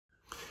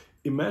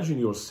Imagine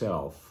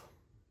yourself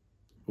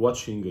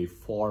watching a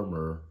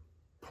farmer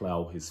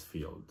plow his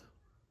field.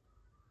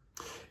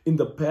 In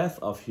the path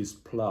of his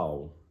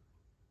plow,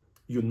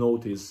 you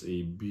notice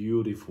a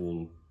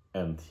beautiful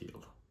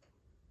anthill.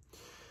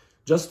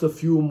 Just a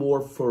few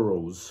more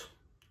furrows,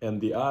 and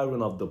the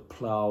iron of the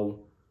plow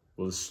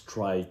will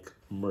strike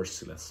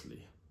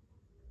mercilessly.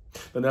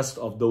 The nest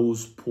of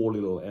those poor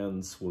little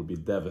ants will be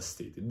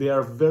devastated.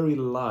 Their very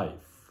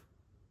life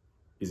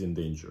is in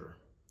danger.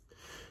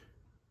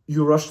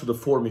 You rush to the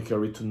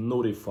formicary to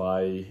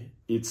notify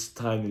its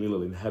tiny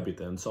little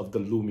inhabitants of the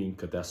looming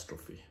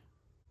catastrophe.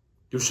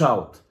 You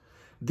shout,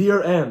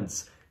 "Dear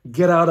ants,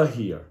 get out of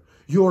here!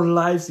 Your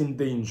life's in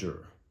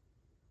danger!"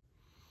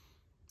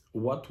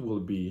 What will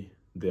be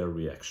their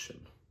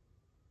reaction?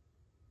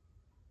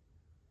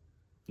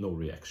 No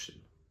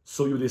reaction.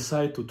 So you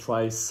decide to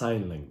try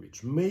sign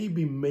language.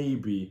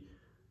 Maybe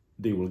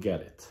they will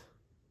get it.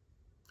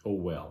 Oh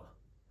well.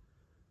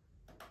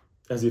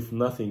 As if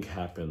nothing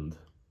happened,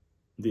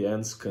 the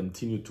ants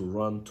continue to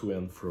run to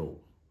and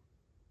fro.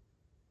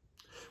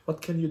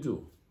 What can you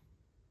do?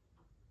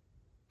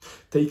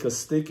 Take a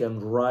stick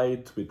and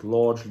write with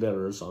large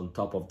letters on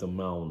top of the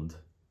mound,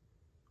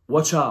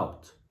 "Watch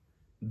out!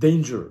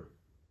 Danger!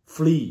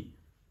 Flee!"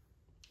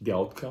 The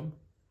outcome?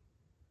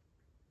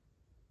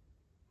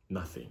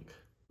 Nothing.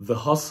 The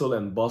hustle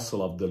and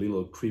bustle of the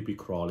little creepy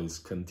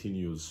crawlies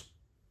continues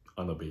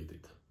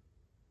unabated.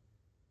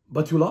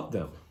 But you love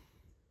them.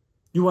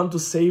 You want to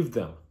save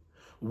them.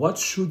 What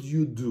should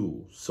you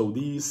do so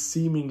these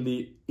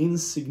seemingly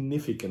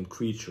insignificant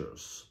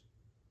creatures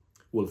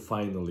will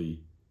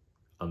finally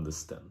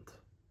understand?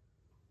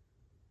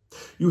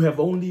 You have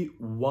only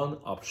one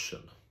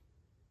option.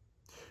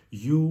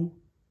 You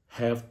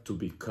have to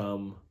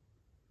become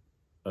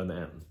an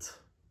ant.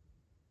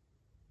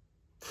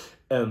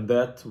 And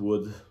that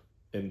would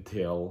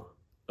entail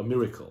a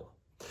miracle.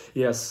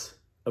 Yes,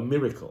 a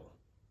miracle.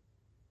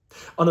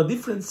 On a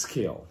different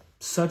scale,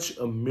 such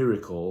a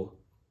miracle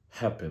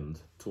happened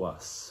to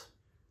us.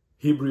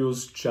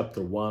 Hebrews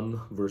chapter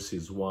 1,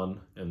 verses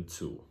 1 and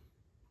 2.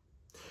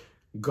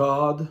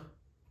 God,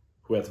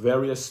 who at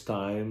various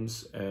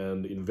times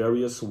and in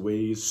various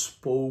ways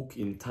spoke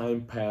in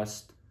time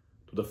past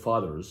to the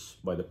fathers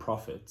by the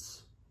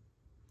prophets,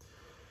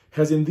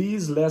 has in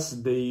these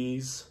last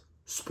days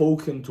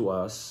spoken to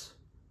us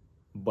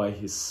by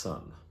his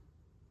Son.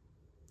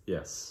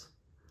 Yes,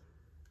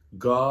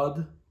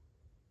 God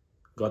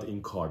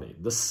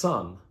incarnate. The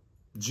Son,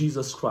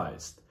 Jesus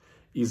Christ,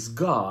 is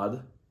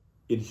God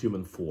in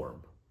human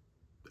form.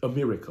 A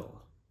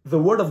miracle. The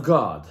Word of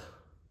God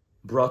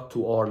brought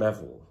to our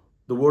level.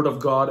 The Word of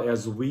God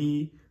as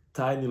we,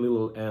 tiny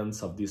little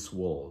ants of this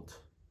world,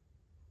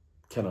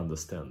 can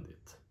understand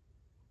it.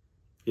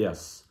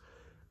 Yes,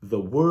 the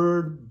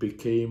Word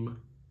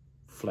became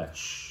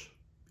flesh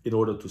in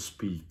order to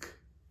speak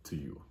to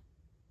you.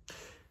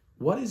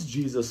 What is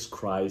Jesus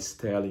Christ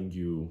telling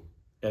you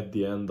at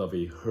the end of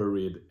a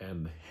hurried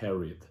and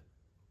harried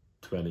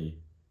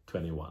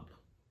 2021?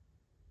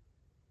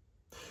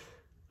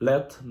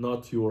 Let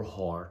not your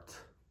heart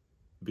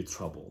be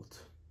troubled.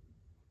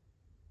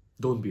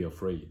 Don't be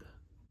afraid.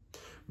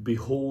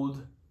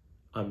 Behold,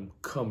 I'm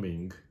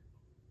coming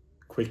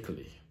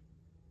quickly.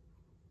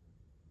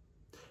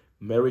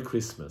 Merry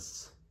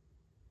Christmas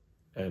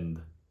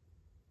and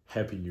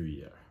Happy New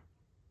Year.